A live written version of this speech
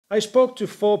I spoke to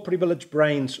four privileged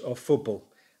brains of football,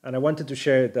 and I wanted to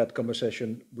share that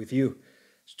conversation with you.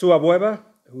 Stuart Webber,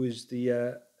 who is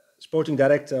the sporting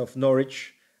director of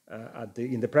Norwich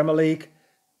in the Premier League,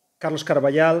 Carlos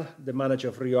Carvalhal, the manager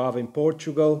of Rio Ave in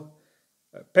Portugal,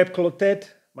 Pep Clotet,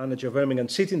 manager of Birmingham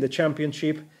City in the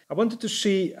Championship. I wanted to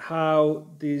see how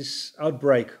this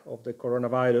outbreak of the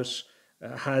coronavirus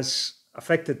has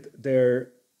affected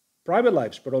their private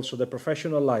lives, but also their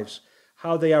professional lives,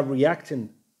 how they are reacting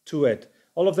to it.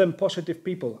 All of them positive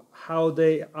people, how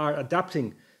they are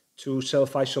adapting to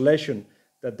self-isolation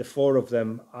that the four of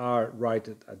them are right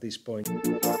at this point.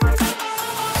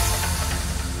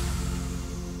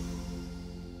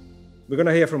 We're going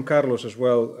to hear from Carlos as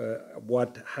well,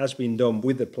 what has been done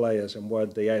with the players and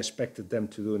what they expected them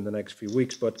to do in the next few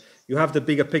weeks. But you have the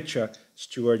bigger picture,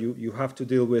 Stuart. You have to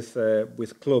deal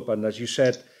with club, and as you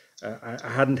said, I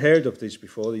hadn't heard of this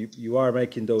before. You are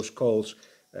making those calls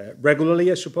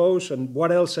regularly, I suppose. And what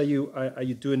else are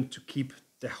you doing to keep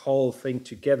the whole thing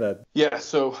together? Yeah.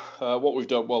 So what we've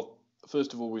done, well,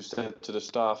 first of all, we've said to the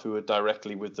staff who are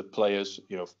directly with the players,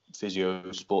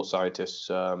 physios, sports scientists,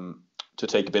 to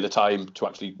take a bit of time to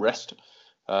actually rest,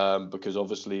 because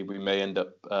obviously we may end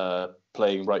up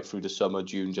playing right through the summer,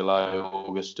 June, July,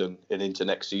 August, and into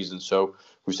next season. So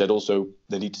we said also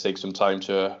they need to take some time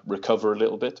to recover a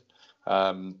little bit.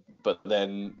 But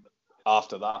then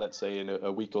after that, let's say in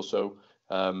a week or so,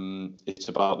 it's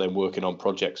about them working on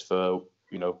projects for,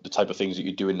 the type of things that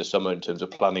you do in the summer in terms of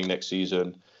planning next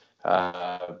season.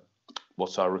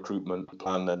 What's our recruitment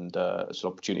plan? And it's an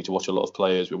opportunity to watch a lot of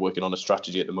players. We're working on a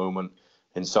strategy at the moment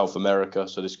in South America,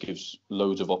 so this gives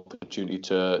loads of opportunity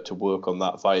to work on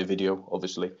that via video,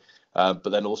 obviously. But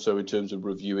then also in terms of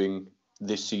reviewing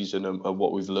this season and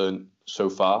what we've learned so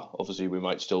far. Obviously, we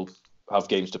might still have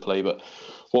games to play, but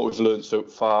what we've learned so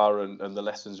far and the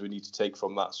lessons we need to take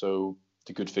from that. So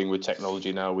the good thing with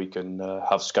technology now, we can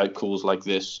have Skype calls like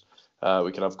this.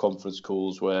 We can have conference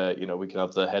calls where, we can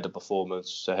have the head of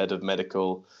performance, the head of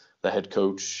medical, the head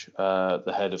coach,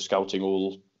 the head of scouting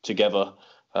all together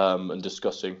and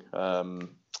discussing. And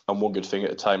one good thing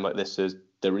at a time like this is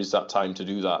there is that time to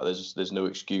do that. There's no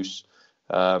excuse.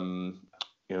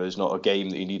 There's not a game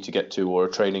that you need to get to or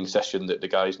a training session that the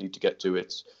guys need to get to.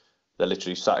 They're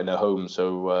literally sat in their home.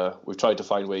 So we've tried to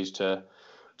find ways to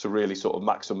really sort of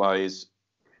maximise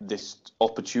this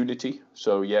opportunity.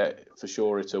 So yeah, for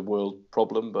sure it's a world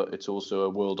problem, but it's also a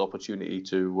world opportunity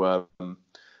to,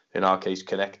 in our case,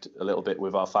 connect a little bit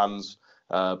with our fans,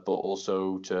 but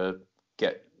also to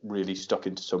get really stuck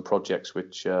into some projects,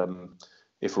 which,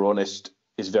 if we're honest,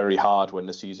 is very hard when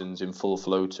the season's in full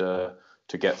flow to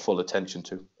get full attention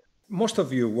to. Most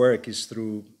of your work is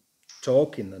through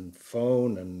talking and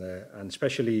phone, and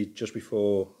especially just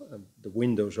before the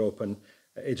windows open,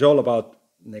 it's all about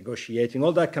negotiating.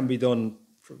 All that can be done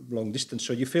from long distance.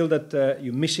 So you feel that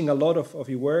you're missing a lot of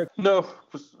your work? No,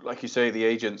 like you say, the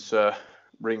agents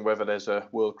ring whether there's a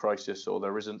world crisis or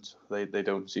there isn't. They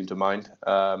don't seem to mind.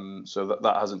 So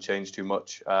that hasn't changed too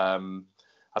much.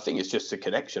 I think it's just a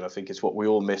connection. I think it's what we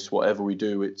all miss. Whatever we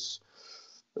do, it's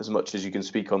as much as you can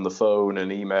speak on the phone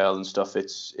and email and stuff.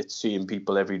 It's seeing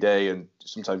people every day, and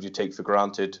sometimes you take for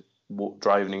granted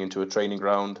driving into a training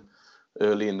ground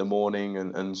early in the morning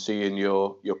and seeing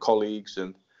your colleagues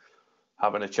and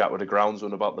having a chat with the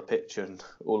groundsman about the pitch, and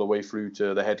all the way through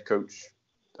to the head coach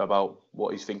about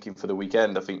what he's thinking for the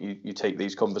weekend. I think you take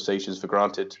these conversations for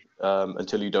granted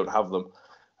until you don't have them,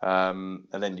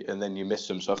 and then you miss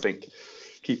them. So I think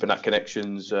keeping that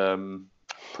connection's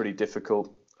pretty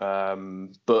difficult.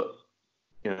 But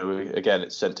again,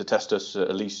 it's sent to test us.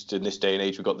 At least in this day and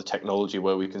age, we've got the technology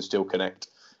where we can still connect.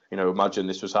 Imagine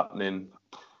this was happening,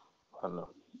 I don't know,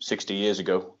 60 years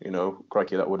ago.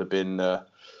 Crikey, that would have been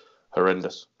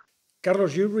horrendous.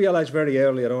 Carlos, you realized very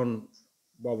earlier on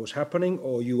what was happening,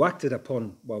 or you acted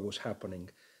upon what was happening.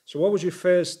 So what was your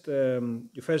first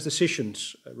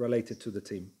decisions related to the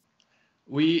team?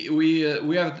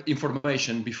 We have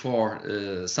information before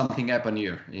something happened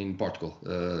here in Portugal.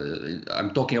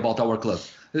 I'm talking about our club,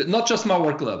 not just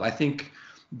our club. I think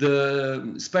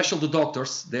the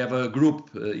doctors, they have a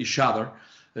group, each other,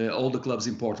 all the clubs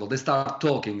in Portugal. They start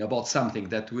talking about something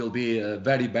that will be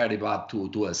very, very bad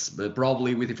to us,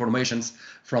 probably with informations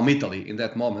from Italy in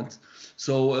that moment.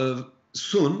 So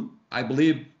soon, I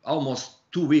believe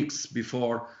almost 2 weeks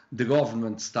before the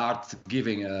government starts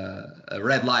giving a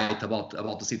red light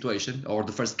about the situation or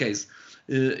the first case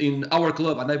in our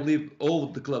club, and I believe all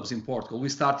the clubs in Portugal, we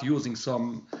start using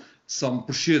some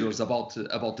procedures about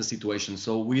the situation.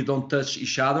 So we don't touch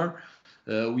each other.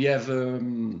 We have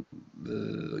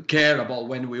care about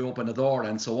when we open a door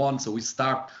and so on. So we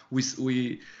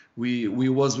we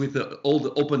was with all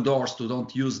the open doors to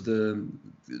don't use the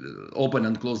open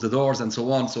and close the doors and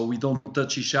so on. So we don't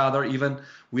touch each other. Even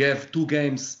we have 2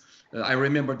 games. I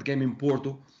remember the game in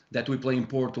Porto that we play in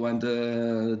Porto, and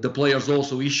the players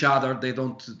also each other. They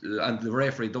don't, and the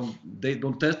referee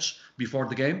don't touch before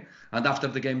the game, and after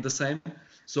the game the same.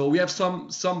 So we have some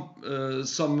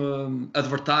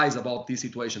advertise about this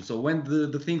situation. So when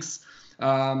the things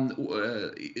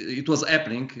it was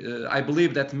happening, I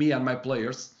believe that me and my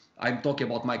players, I'm talking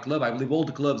about my club, I believe all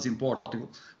the clubs in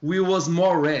Portugal, we was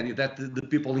more ready than the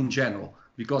people in general,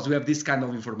 because we have this kind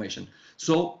of information.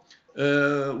 So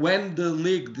when the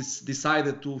league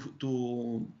decided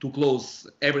to close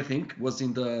everything, was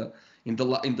in the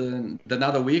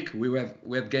another week. We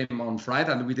had game on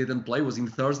Friday and we didn't play. It was in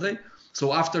Thursday.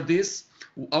 So after this,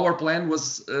 our plan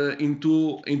was in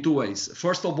two ways.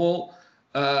 First of all,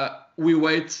 we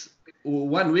wait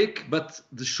 1 week, but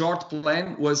the short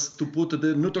plan was to put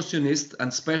the nutritionist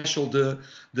and special the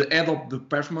head of the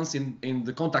performance in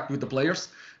the contact with the players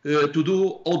to do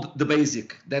all the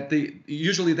basic that they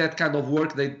usually that kind of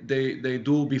work they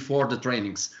do before the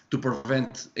trainings to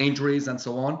prevent injuries and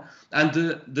so on. And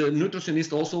the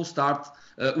nutritionist also start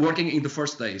working in the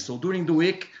first day. So during the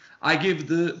week, I give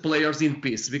the players in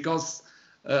peace, because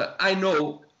I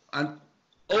know, and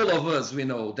all of us, we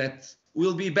know that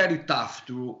will be very tough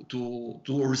to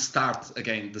restart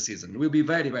again the season. It will be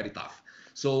very, very tough.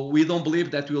 So we don't believe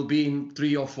that will be in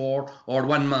 3 or 4 or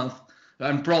 1 month,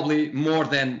 and probably more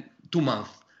than 2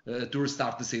 months to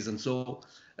restart the season. So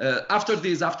after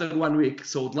 1 week,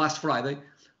 so last Friday,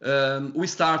 we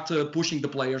start pushing the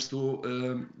players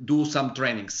to do some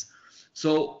trainings.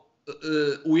 So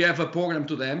we have a program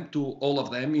to all of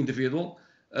them, individual.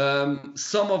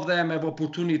 Some of them have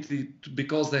opportunity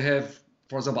because they have,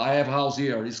 for example, I have a house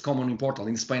here. It's common in Portugal.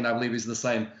 In Spain, I believe it's the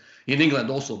same. In England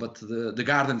also, but the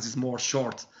gardens is more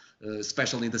short,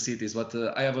 especially in the cities. But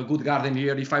I have a good garden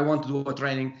here. If I want to do a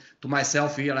training to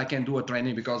myself here, I can do a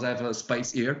training because I have a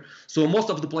space here. So most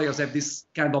of the players have this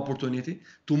kind of opportunity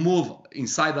to move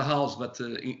inside the house, but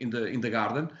in the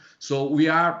garden. So we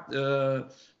are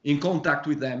in contact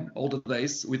with them all the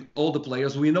days, with all the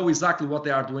players. We know exactly what they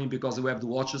are doing because we have the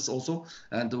watches also,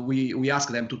 and we ask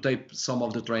them to tape some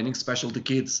of the training, especially the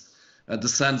kids, the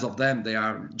sons of them. They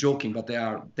are joking, but they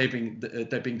are taping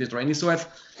the training. So have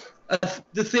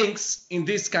the things in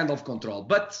this kind of control.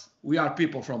 But we are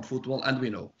people from football, and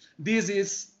we know this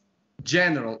is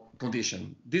general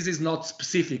condition. This is not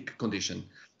specific condition.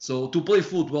 So to play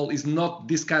football is not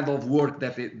this kind of work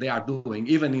that they are doing,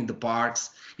 even in the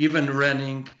parks, even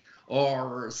running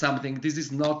or something. This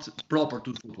is not proper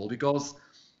to football because,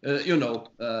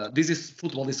 this is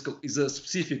football is a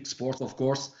specific sport, of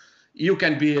course. You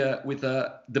can be with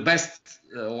the best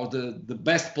or the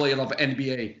best player of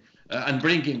NBA and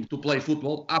bring him to play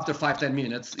football. After 5-10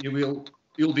 minutes,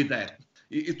 you'll be dead.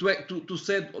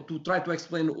 To try to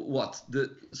explain what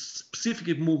the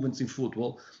specific movements in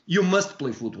football, you must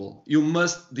play football. You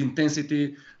must the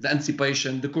intensity, the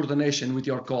anticipation, the coordination with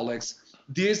your colleagues.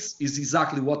 This is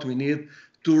exactly what we need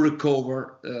to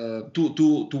recover,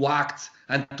 to act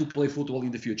and to play football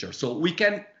in the future. So we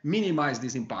can minimize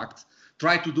this impact.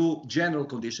 Try to do general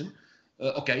condition.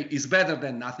 Okay, it's better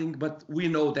than nothing. But we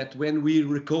know that when we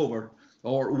recover,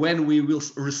 or when we will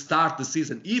restart the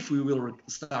season, if we will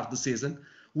restart the season,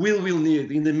 we will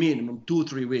need in the minimum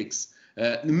 2-3 weeks,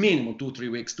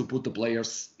 to put the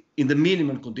players in the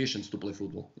minimum conditions to play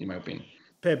football, in my opinion.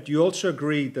 Pep, do you also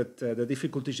agree that the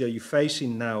difficulties that you're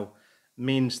facing now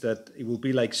means that it will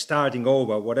be like starting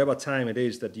over, whatever time it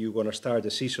is that you're going to start the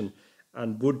season?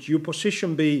 And would your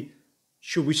position be,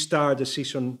 should we start the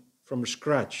season from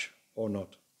scratch or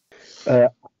not?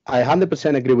 I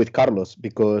 100% agree with Carlos,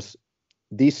 because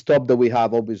this stop that we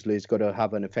have obviously is going to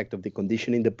have an effect of the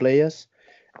conditioning the players,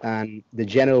 and the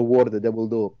general work that they will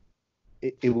do.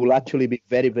 It will actually be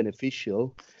very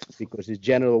beneficial because it's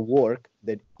general work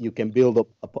that you can build up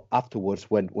afterwards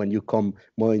when you come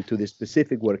more into the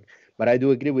specific work. But I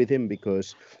do agree with him,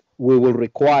 because we will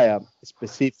require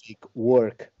specific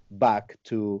work back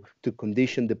to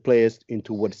condition the players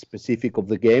into what's specific of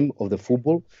the game, of the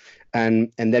football,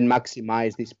 and then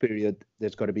maximize this period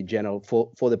that's got to be general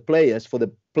for the players, for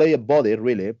the player body.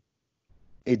 Really,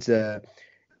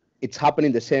 it's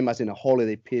happening the same as in a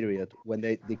holiday period when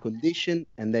they condition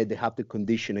and they have to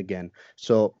condition again.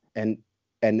 So and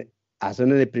as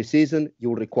in a preseason, you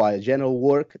will require general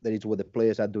work. That is what the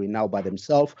players are doing now by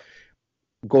themselves,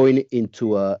 going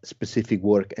into a specific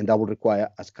work, and that will require,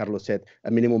 as Carlos said,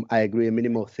 a minimum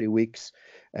of 3 weeks,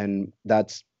 and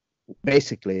that's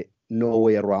basically no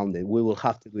way around it. We will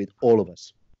have to do it, all of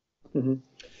us. Mm-hmm.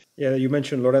 Yeah, you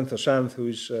mentioned Lorenzo Sanz, who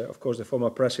is, of course, the former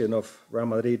president of Real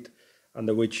Madrid,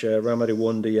 under which Real Madrid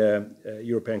won the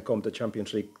European Cup, the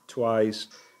Champions League twice,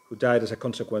 who died as a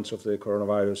consequence of the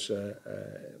coronavirus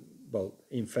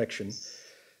infection.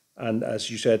 And as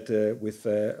you said, with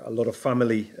a lot of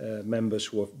family members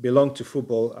who have belonged to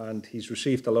football, and he's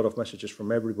received a lot of messages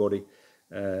from everybody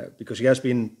because he has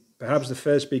been perhaps the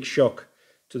first big shock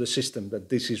to the system that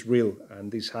this is real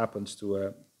and this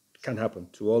can happen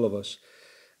to all of us.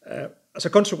 As a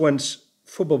consequence,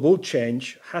 football will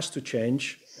change, has to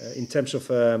change in terms of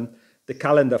the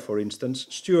calendar, for instance.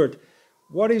 Stuart,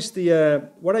 what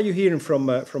are you hearing from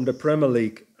the Premier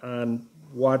League, and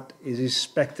what is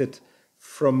expected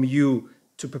from you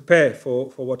to prepare for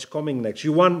what's coming next?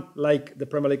 You won, like the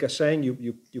Premier League is saying,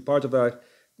 you're part of a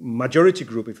majority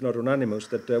group, if not unanimous,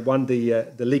 that won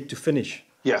the league to finish.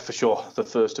 Yeah, for sure. The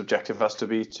first objective has to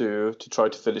be to try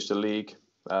to finish the league.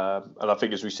 And I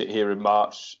think as we sit here in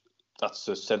March, that's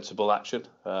a sensible action.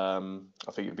 I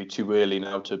think it'd be too early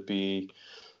now to be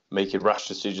making rash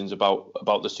decisions about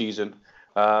the season.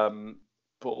 But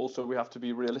also we have to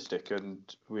be realistic, and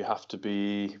we have to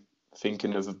be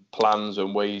thinking of plans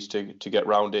and ways to get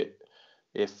around it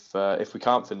if we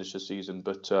can't finish the season.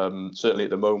 But certainly at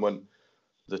the moment,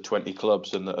 the 20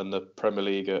 clubs and the Premier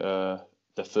League,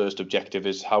 the first objective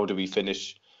is how do we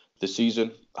finish the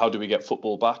season? How do we get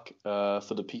football back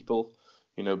for the people?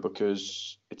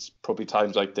 Because it's probably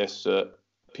times like this that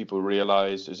people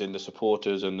realise, as in the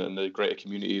supporters and the greater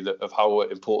community, of how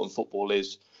important football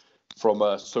is from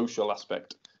a social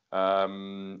aspect,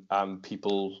 and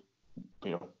people,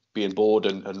 being bored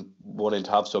and wanting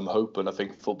to have some hope. And I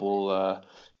think football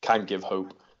can give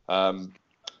hope.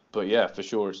 But yeah, for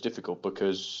sure, it's difficult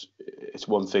because it's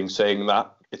one thing saying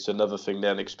that. It's another thing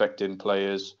then expecting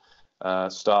players,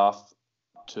 staff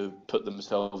to put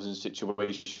themselves in a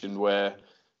situation where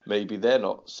maybe they're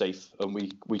not safe, and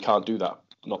we can't do that.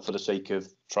 Not for the sake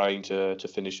of trying to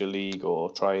finish a league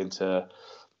or trying to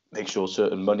make sure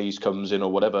certain monies comes in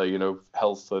or whatever,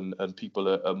 health and people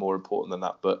are more important than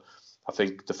that. But I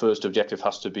think the first objective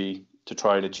has to be to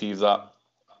try and achieve that.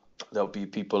 There'll be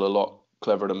people a lot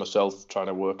cleverer than myself trying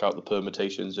to work out the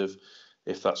permutations of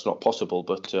if that's not possible.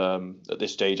 But at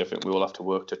this stage, I think we will have to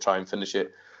work to try and finish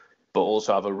it, but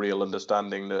also have a real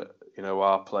understanding that,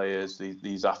 our players,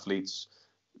 these athletes,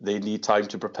 they need time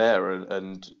to prepare.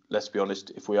 And let's be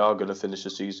honest, if we are going to finish the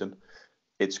season,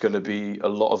 it's going to be a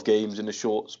lot of games in a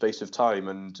short space of time.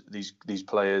 And these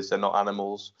players, they're not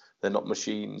animals, they're not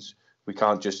machines. We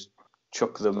can't just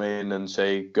chuck them in and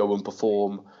say, go and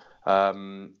perform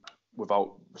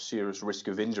without serious risk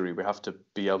of injury. We have to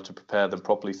be able to prepare them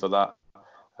properly for that.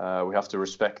 We have to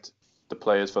respect the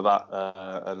players for that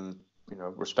and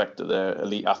respect that they're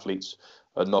elite athletes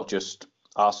and not just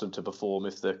ask them to perform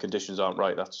if the conditions aren't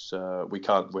right. That's we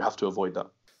have to avoid that.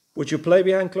 Would you play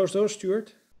behind closed doors,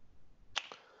 Stuart?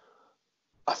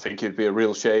 I think it'd be a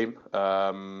real shame.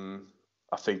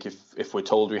 I think if we're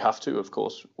told we have to, of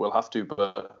course we'll have to,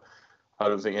 but I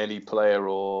don't think any player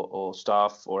or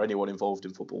staff or anyone involved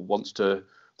in football wants to.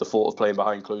 The thought of playing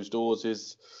behind closed doors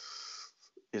is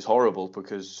horrible,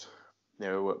 because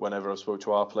whenever I spoke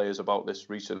to our players about this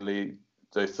recently,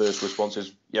 their first response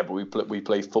is, yeah, but we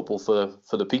play football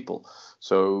for the people.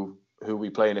 So who are we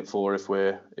playing it for if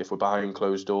we're behind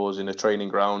closed doors in a training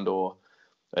ground or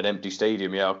an empty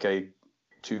stadium? Yeah, okay,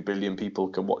 2 billion people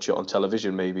can watch it on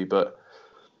television maybe, but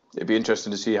it'd be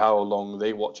interesting to see how long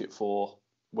they watch it for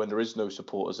when there is no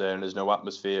supporters there and there's no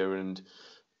atmosphere, and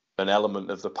an element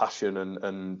of the passion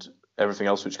and everything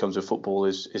else which comes with football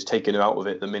is taken out of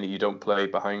it the minute you don't play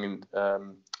behind,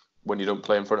 when you don't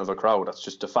play in front of a crowd. That's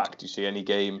just a fact. You see any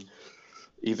game,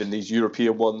 even these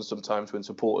European ones, sometimes when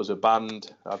supporters are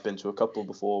banned. I've been to a couple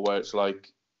before where it's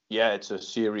like, yeah, it's a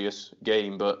serious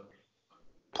game, but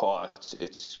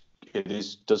it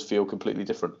does feel completely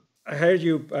different. I heard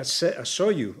you. I saw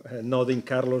you nodding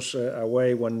Carlos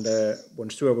away when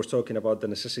Stuart was talking about the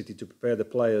necessity to prepare the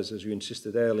players, as you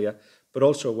insisted earlier, but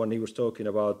also when he was talking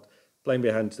about playing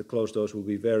behind the closed doors will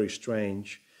be very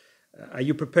strange. Are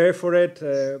you prepared for it?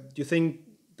 Do you think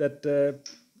that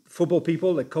football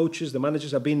people, the coaches, the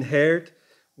managers, are being heard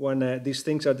when these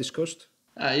things are discussed?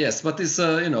 Yes, but it's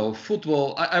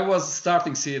football. I was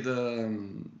starting to see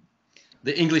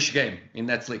the English game in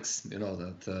Netflix.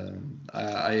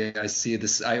 I see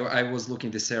this. I was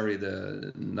looking this series,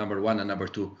 the number 1 and number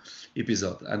 2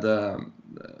 episode, and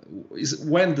is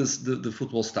when does the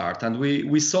football start? And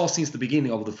we saw since the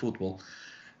beginning of the football,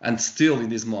 and still in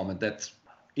this moment, that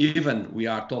even we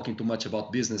are talking too much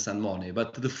about business and money,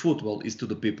 but the football is to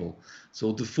the people.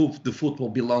 So the football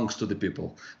belongs to the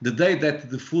people. The day that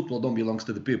the football don't belongs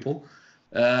to the people,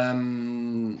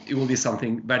 it will be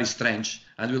something very strange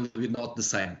and will be not the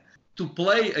same. To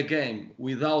play a game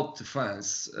without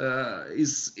fans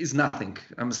is nothing.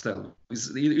 I must tell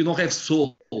you, you don't have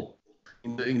soul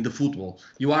in the football.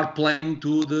 You are playing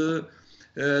to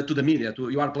the media.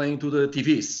 You are playing to the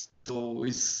TVs. So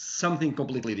it's something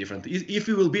completely different. If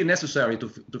it will be necessary to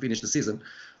finish the season,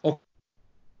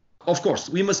 of course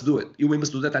we must do it. We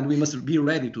must do that, and we must be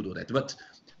ready to do that. But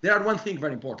there are one thing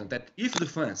very important, that if the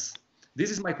fans, this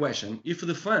is my question, if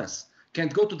the fans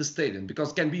can't go to the stadium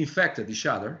because can be infected each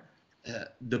other,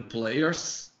 the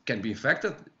players can be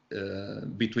infected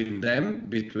between them,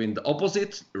 between the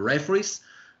opposite referees,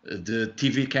 the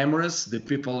TV cameras, the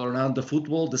people around the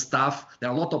football, the staff. There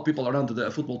are a lot of people around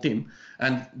the football team,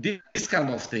 and these kind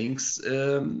of things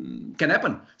can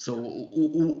happen. So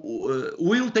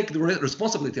we'll take the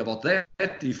responsibility about that.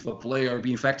 If a player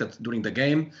be infected during the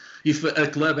game, if a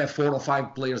club have 4 or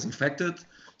 5 players infected.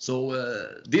 So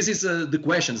this is the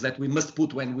questions that we must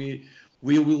put when we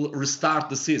will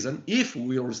restart the season. If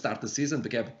we will restart the season,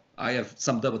 because I have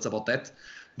some doubts about that.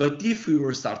 But if we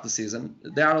restart the season,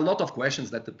 there are a lot of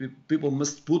questions that the people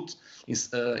must put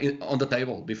on the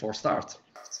table before start.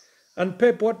 And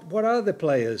Pep, what are the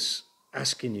players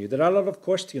asking you? There are a lot of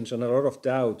questions and a lot of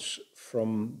doubts,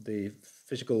 from the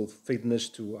physical fitness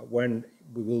to when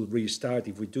we will restart,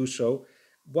 if we do so.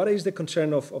 What is the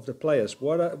concern of the players?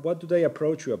 What do they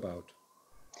approach you about?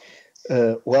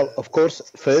 Well, of course,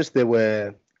 first they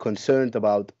were concerned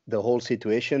about the whole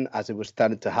situation as it was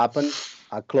starting to happen.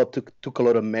 Our club took a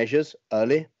lot of measures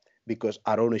early because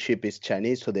our ownership is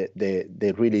Chinese, so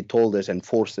they really told us and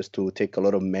forced us to take a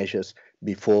lot of measures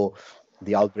before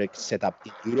the outbreak set up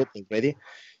in Europe already.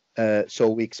 So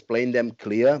we explained them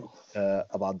clear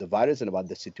about the virus and about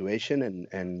the situation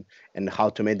and how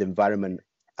to make the environment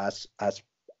as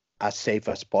safe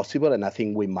as possible. And I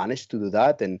think we managed to do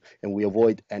that, and we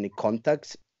avoid any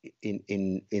contacts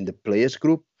in the players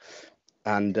group.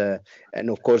 And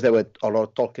of course, there were a lot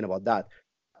of talking about that.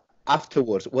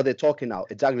 Afterwards, what they're talking now,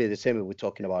 exactly the same as we're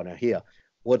talking about here.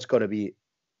 What's going to be,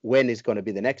 when is going to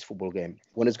be the next football game?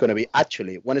 When it's going to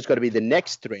be the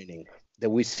next training that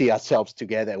we see ourselves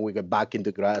together and we get back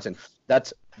into grass. And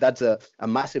that's a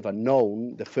massive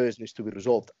unknown. The first needs to be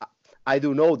resolved. I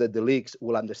do know that the leagues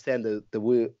will understand that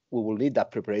we will need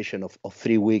that preparation of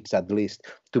 3 weeks at least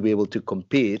to be able to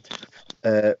compete.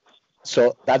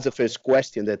 So that's the first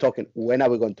question. They're talking, when are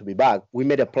we going to be back? We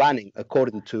made a planning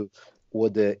according to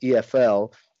what the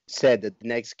EFL said, that the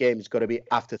next game is going to be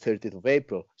after 30th of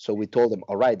April. So we told them,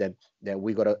 all right, then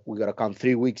we gotta come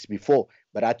 3 weeks before.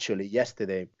 But actually,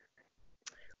 yesterday,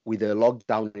 with the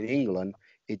lockdown in England,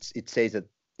 it says that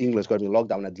England's going to be locked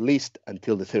down at least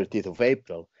until the 30th of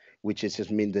April, which is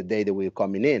just mean the day that we're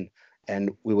coming in.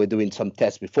 And we were doing some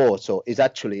tests before, so it's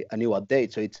actually a new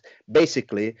update. So it's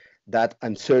basically that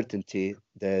uncertainty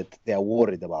that they are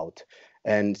worried about,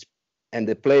 and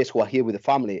the players who are here with the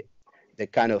family, they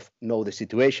kind of know the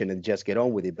situation and just get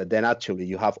on with it. But then actually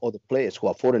you have other players who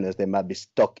are foreigners, they might be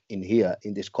stuck in here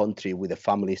in this country with the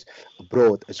families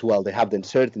abroad as well. They have the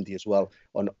uncertainty as well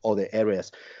on other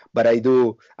areas. But I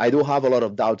do have a lot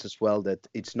of doubts as well that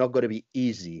it's not going to be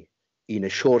easy in a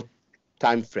short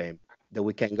time frame that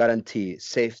we can guarantee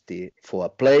safety for our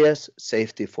players,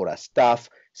 safety for our staff,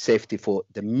 safety for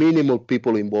the minimal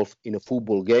people involved in a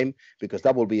football game, because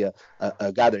that will be a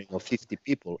gathering of 50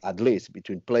 people at least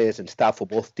between players and staff for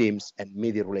both teams and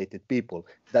media-related people.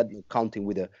 That counting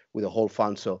with the whole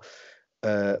fund. So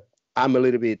I'm a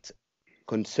little bit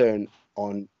concerned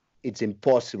on it's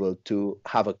impossible to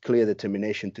have a clear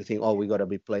determination to think, oh, we got to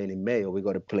be playing in May or we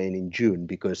got to play in June,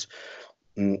 because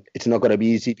it's not going to be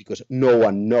easy, because no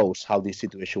one knows how this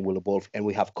situation will evolve. And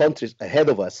we have countries ahead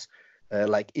of us,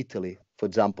 like Italy, for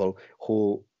example,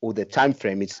 who the time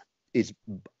frame is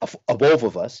above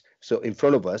of us, so in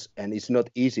front of us, and it's not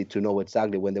easy to know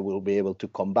exactly when they will be able to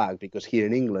come back, because here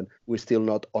in England, we're still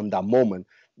not on that moment.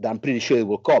 I'm pretty sure it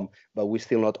will come, but we're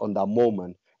still not on that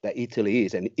moment that Italy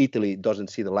is, and Italy doesn't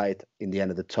see the light in the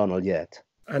end of the tunnel yet.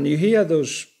 And you hear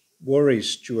those worries,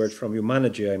 Stuart, from your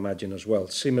manager, I imagine, as well,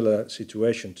 similar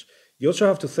situations. You also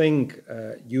have to think,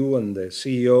 you and the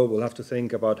CEO will have to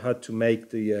think about how to make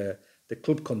the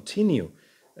club continue.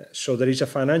 So there is a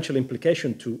financial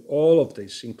implication to all of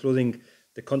this, including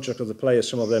the contract of the players.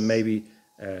 Some of them maybe,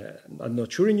 I'm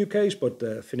not sure in your case,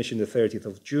 but finishing the 30th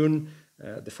of June,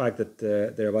 the fact that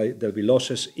there'll be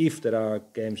losses if there are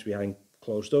games behind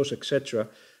closed doors, etc.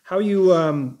 How are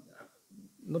you,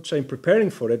 not saying preparing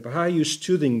for it, but how are you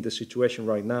studying the situation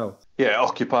right now? Yeah, it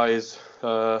occupies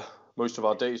most of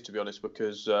our days, to be honest,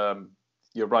 because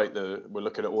you're right, we're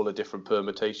looking at all the different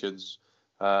permutations.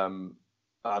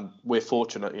 and we're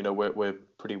fortunate, we're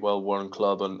pretty well-run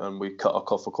club, and we cut our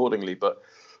cost accordingly. But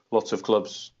lots of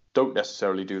clubs don't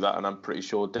necessarily do that, and I'm pretty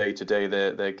sure day to day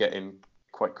they're getting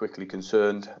quite quickly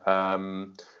concerned.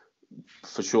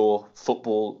 For sure,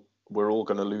 football, we're all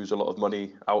going to lose a lot of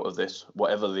money out of this,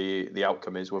 whatever the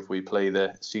outcome is, whether we play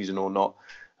the season or not.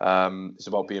 It's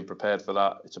about being prepared for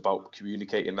that. It's about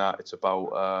communicating that. It's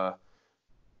about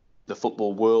the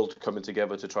football world coming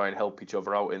together to try and help each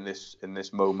other out in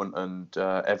this moment, and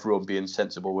everyone being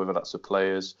sensible, whether that's the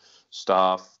players,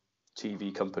 staff,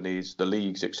 TV companies, the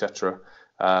leagues, etc.,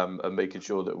 and making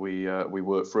sure that we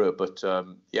work through it. But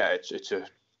it's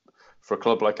for a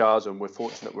club like ours, and we're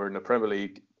fortunate we're in the Premier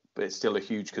League, but it's still a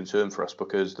huge concern for us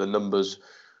because the numbers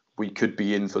we could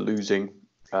be in for losing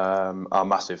are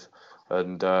massive,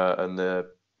 and the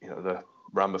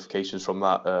ramifications from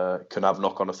that can have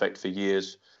knock-on effect for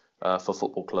years for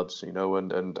football clubs,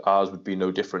 and ours would be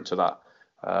no different to that.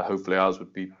 Hopefully ours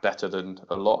would be better than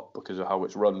a lot because of how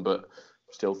it's run, but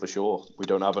still, for sure, we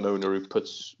don't have an owner who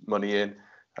puts money in.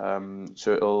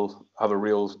 So it'll have a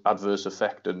real adverse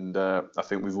effect, and I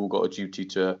think we've all got a duty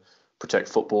to protect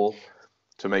football,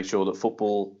 to make sure that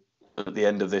football at the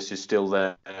end of this is still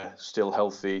there, still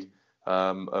healthy,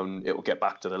 and it will get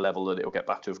back to the level that it will get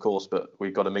back to, of course, but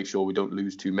we've got to make sure we don't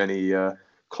lose too many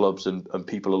clubs and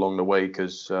people along the way,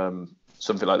 because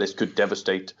something like this could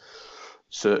devastate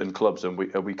certain clubs, and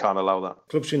we can't allow that.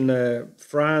 Clubs in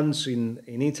France, in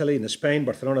Italy, in Spain,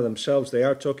 Barcelona themselves, they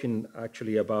are talking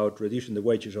actually about reducing the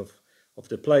wages of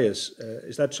the players.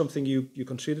 Is that something you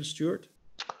considered, Stuart?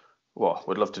 Well,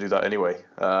 we'd love to do that anyway,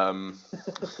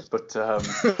 but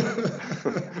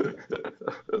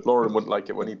Lauren wouldn't like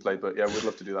it when he played. But yeah, we'd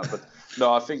love to do that. But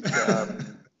no, I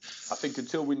think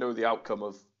until we know the outcome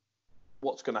of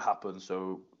what's going to happen,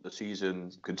 so the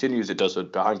season continues, it does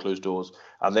it behind closed doors,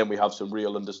 and then we have some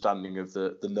real understanding of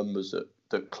the numbers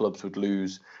that clubs would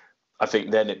lose, I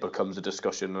think then it becomes a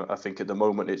discussion. I think at the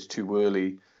moment it's too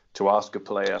early to ask a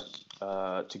player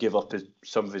to give up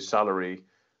some of his salary,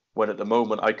 when at the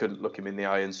moment I couldn't look him in the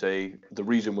eye and say, the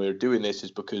reason we're doing this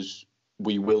is because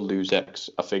we will lose X.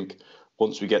 I think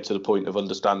once we get to the point of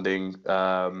understanding,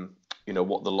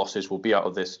 what the losses will be out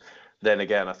of this, then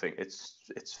again, I think it's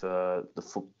for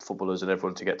the footballers and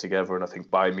everyone to get together. And I think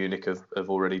Bayern Munich have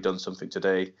already done something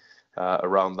today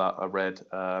around that, I read.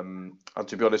 And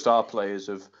to be honest, our players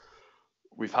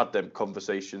we've had them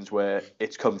conversations where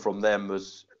it's come from them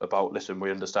as about, listen, we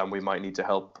understand we might need to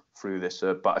help through this.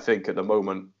 But I think at the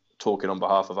moment, talking on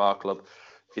behalf of our club,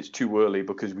 it's too early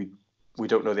because we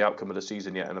don't know the outcome of the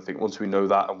season yet. And I think once we know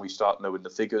that and we start knowing the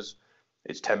figures,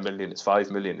 it's 10 million, it's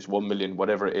 5 million, it's 1 million,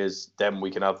 whatever it is, then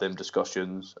we can have them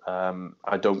discussions.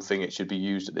 I don't think it should be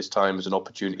used at this time as an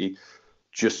opportunity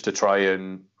just to try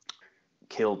and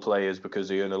kill players because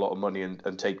they earn a lot of money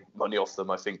and take money off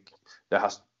them. I think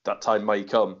that time may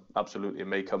come. Absolutely, it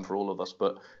may come for all of us.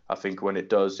 But I think when it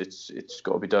does, it's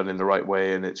got to be done in the right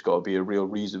way, and it's got to be a real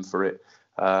reason for it.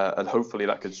 And hopefully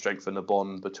that can strengthen the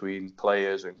bond between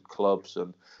players and clubs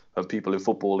and people in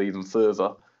football even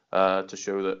further, to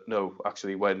show that, no,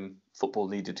 actually when football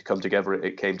needed to come together,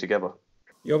 it came together.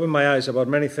 You opened my eyes about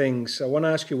many things. I want to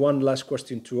ask you one last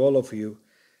question to all of you.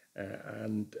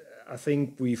 And I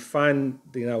think we find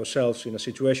ourselves in a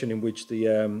situation in which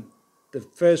the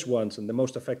first ones and the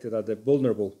most affected are the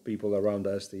vulnerable people around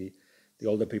us, the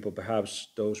older people, perhaps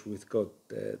those with got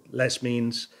less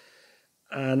means.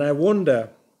 And I wonder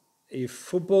if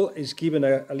football is given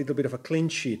a little bit of a clean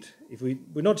sheet. If we're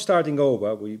not starting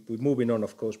over, we're moving on,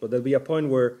 of course, but there'll be a point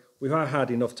where we have had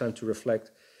enough time to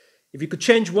reflect. If you could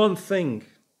change one thing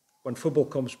when football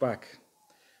comes back,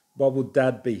 what would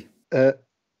that be?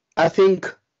 I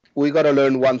think we got to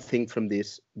learn one thing from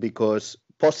this, because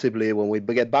possibly when we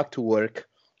get back to work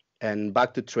and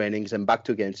back to trainings and back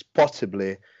to games,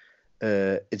 possibly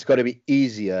it's got to be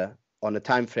easier on a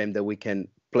time frame that we can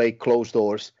play closed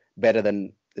doors better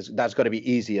than. That's got to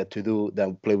be easier to do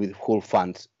than play with full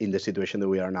fans in the situation that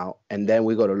we are now. And then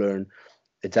we got to learn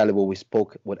exactly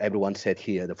what everyone said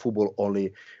here. The football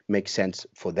only makes sense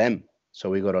for them. So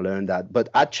we got to learn that. But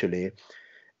actually,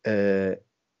 they're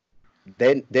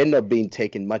not being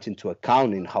taken much into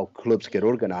account in how clubs get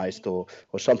organized or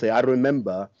something. I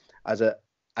remember I've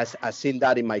seen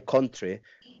that in my country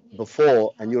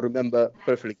before, and you remember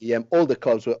perfectly, Guillem, all the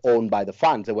clubs were owned by the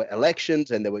fans. There were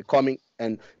elections and they were coming,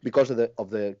 and because of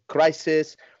the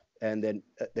crisis, and then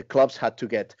the clubs had to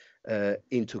get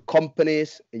into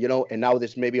companies, and now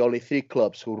there's maybe only 3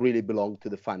 clubs who really belong to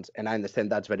the fans. And I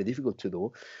understand that's very difficult to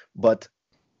do, but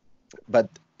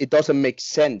it doesn't make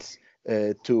sense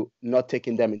to not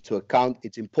taking them into account.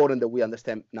 It's important that we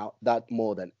understand now that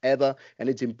more than ever, and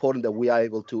it's important that we are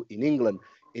able to, in England,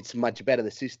 it's much better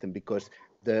the system because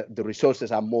the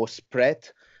resources are more spread.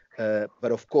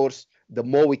 But of course, the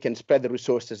more we can spread the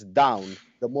resources down,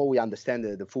 the more we understand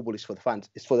that the football is for the fans.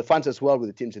 It's for the fans as well with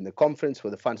the teams in the conference, for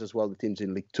the fans as well, the teams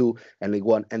in League Two and League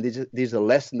One. And this is a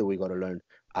lesson that we got to learn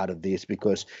out of this,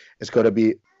 because it's got to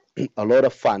be a lot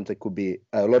of fans that could be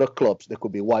a lot of clubs that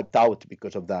could be wiped out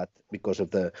because of that, because of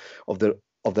the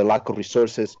lack of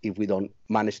resources if we don't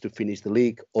manage to finish the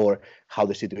league, or how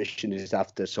the situation is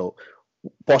after. So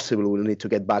possibly we'll need to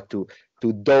get back to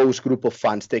those group of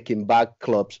fans taking back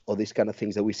clubs, or these kind of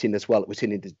things that we've seen as well. We've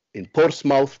seen it in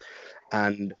Portsmouth,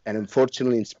 and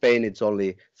unfortunately in Spain it's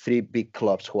only 3 big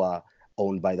clubs who are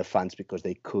owned by the fans because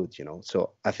they could,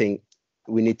 So I think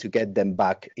we need to get them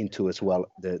back into as well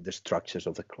the structures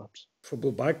of the clubs.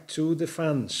 Football back to the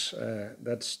fans.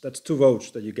 That's 2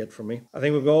 votes that you get from me. I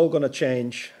think we're all going to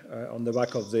change on the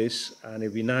back of this, and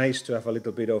it'd be nice to have a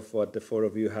little bit of what the 4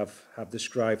 of you have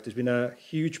described. It's been a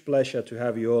huge pleasure to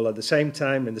have you all at the same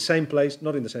time, in the same place,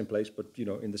 not in the same place, but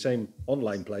in the same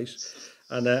online place,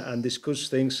 and discuss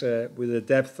things with the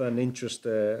depth and interest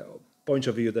points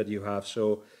of view that you have.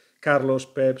 So Carlos,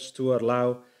 Pep, Stuart,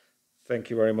 Lau, thank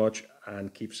you very much,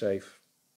 and keep safe.